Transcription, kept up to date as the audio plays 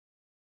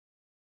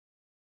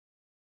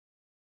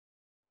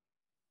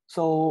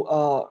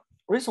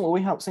Recently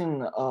we have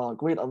seen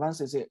great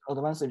advantages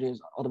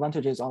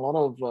on a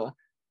lot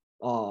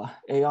of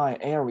AI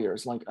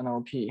areas like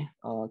NLP,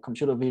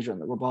 computer vision,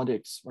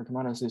 robotics,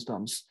 recommender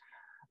systems,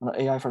 and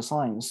AI for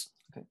science.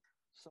 Okay,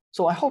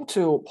 so I hope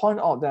to point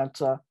out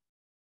that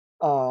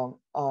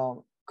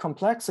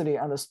complexity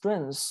and the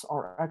strengths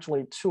are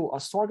actually two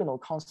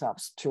orthogonal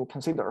concepts to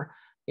consider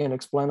in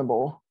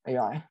explainable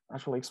AI,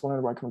 actually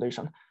explainable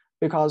recommendation,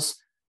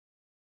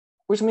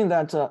 which means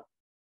that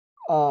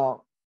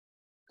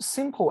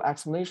simple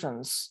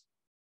explanations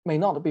may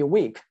not be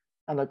weak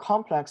and the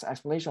complex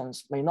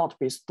explanations may not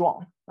be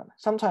strong.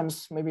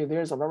 Sometimes maybe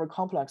there's a very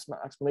complex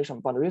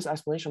explanation, but this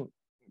explanation,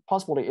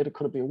 possibly it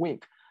could be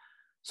weak.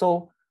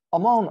 So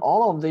among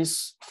all of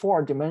these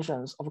four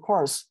dimensions, of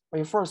course,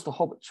 we first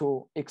hope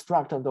to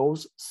extract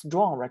those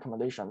strong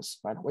recommendations,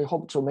 right? We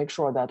hope to make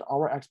sure that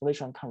our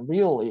explanation can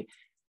really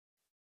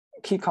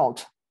kick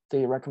out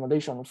the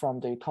recommendation from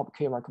the top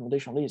K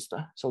recommendation list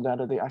so that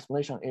the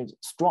explanation is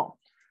strong.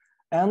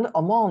 And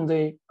among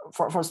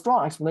for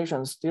strong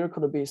explanations, there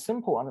could be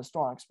simple and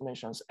strong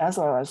explanations, as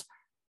well as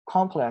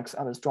complex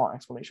and strong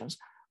explanations.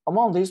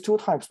 Among these two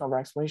types of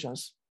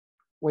explanations,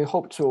 we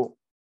hope to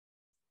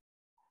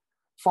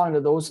find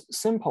those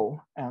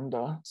simple and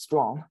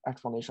strong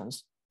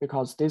explanations,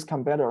 because this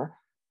can better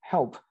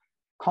help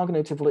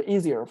cognitively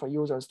easier for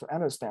users to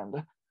understand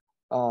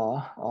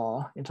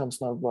in terms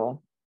of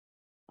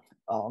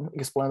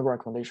explainable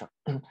recommendation.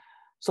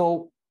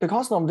 So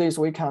because of this,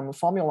 we can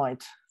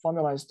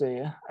formalize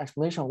the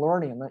explanation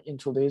learning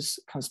into this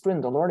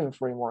constrained learning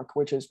framework,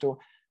 which is to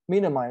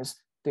minimize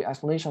the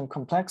explanation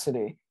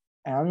complexity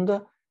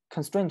and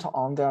constraint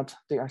on that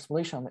the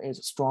explanation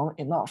is strong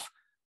enough.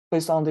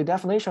 Based on the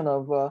definition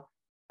of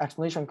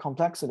explanation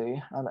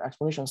complexity and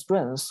explanation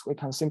strengths, we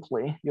can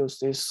simply use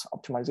this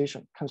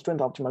constraint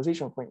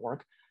optimization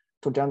framework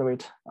to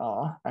generate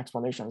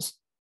explanations.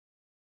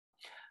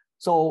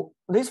 So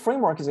this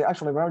framework is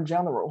actually very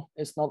general.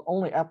 It's not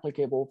only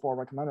applicable for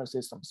recommender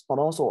systems, but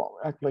also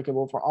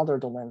applicable for other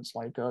domains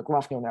like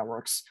graph neural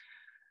networks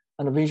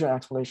and vision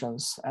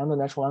explanations and the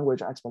natural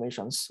language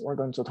explanations we're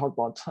going to talk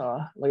about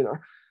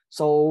later.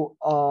 So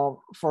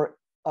for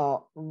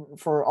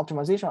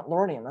optimization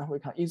learning, we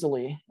can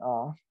easily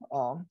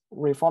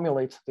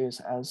reformulate this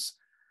as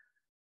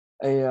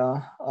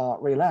a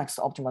relaxed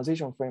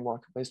optimization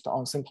framework based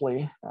on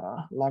simply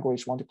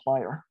language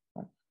multiplier.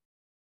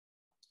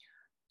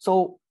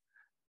 So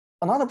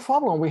another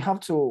problem we have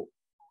to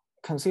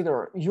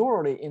consider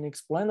usually in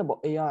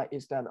explainable AI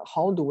is that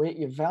how do we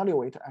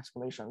evaluate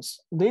explanations?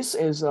 This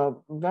is a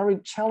very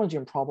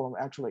challenging problem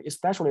actually,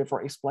 especially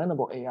for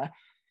explainable AI.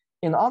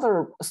 In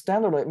other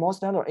more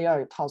standard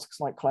AI tasks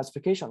like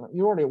classification,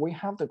 usually we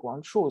have the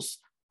ground truth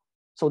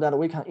so that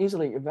we can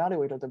easily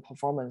evaluate the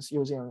performance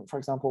using, for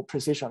example,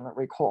 precision,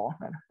 recall,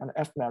 and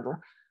F measure.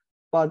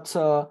 But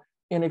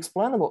in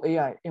explainable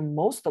AI, in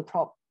most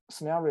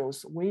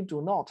scenarios, we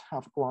do not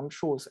have ground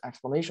truth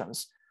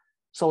explanations.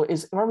 So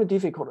it's very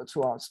difficult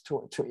to us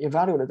to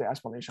evaluate the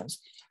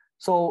explanations.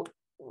 So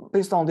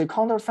based on the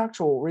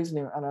counterfactual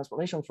reasoning and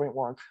explanation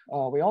framework,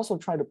 we also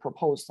try to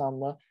propose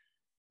some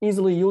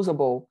easily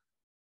usable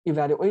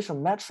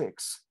evaluation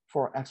metrics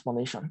for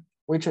explanation,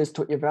 which is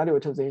to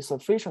evaluate the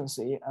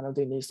sufficiency and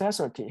the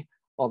necessity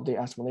of the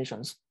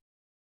explanations.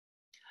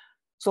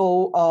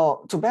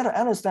 So to better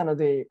understand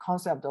the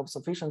concept of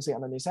sufficiency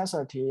and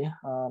necessity,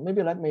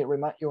 maybe let me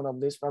remind you of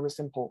this very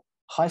simple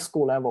high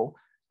school level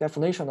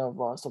definition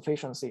of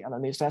sufficiency and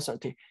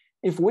necessity.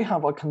 If we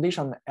have a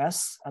condition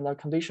S and a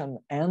condition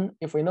N,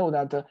 if we know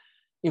that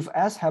if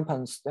S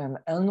happens, then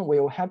N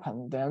will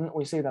happen, then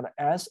we say that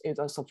S is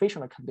a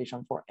sufficient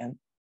condition for N.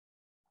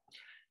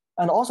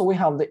 And also we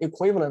have the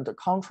equivalent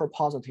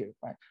counterpositive,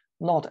 right?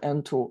 Not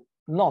N to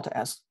not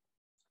S,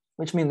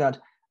 which means that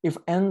if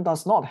N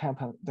does not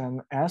happen,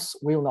 then S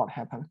will not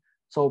happen.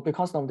 So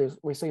because of this,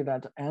 we say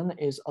that N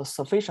is a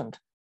sufficient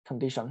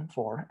condition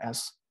for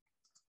S.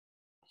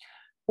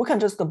 We can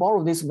just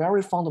borrow these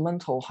very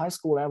fundamental high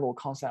school level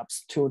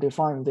concepts to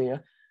define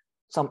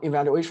some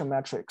evaluation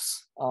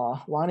metrics.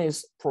 One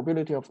is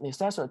probability of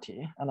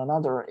necessity, and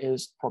another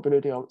is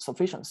probability of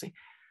sufficiency.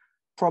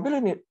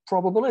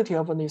 Probability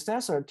of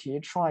necessity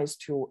tries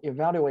to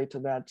evaluate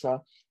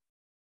that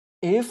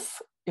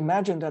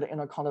imagine that in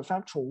a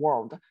counterfactual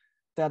world,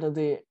 that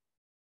the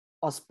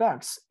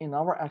aspects in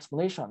our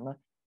explanation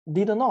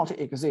did not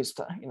exist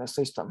in the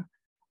system,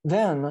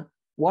 then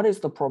what is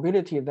the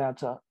probability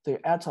that the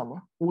atom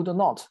would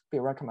not be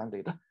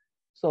recommended?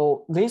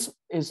 So this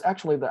is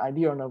actually the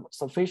idea of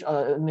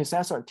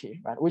necessity,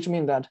 right? Which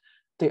means that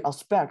the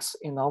aspects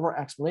in our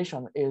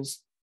explanation is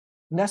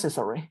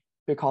necessary,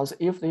 because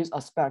if these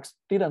aspects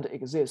didn't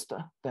exist,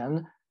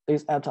 then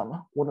this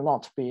atom would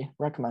not be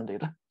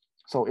recommended.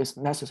 So it's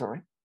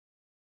necessary.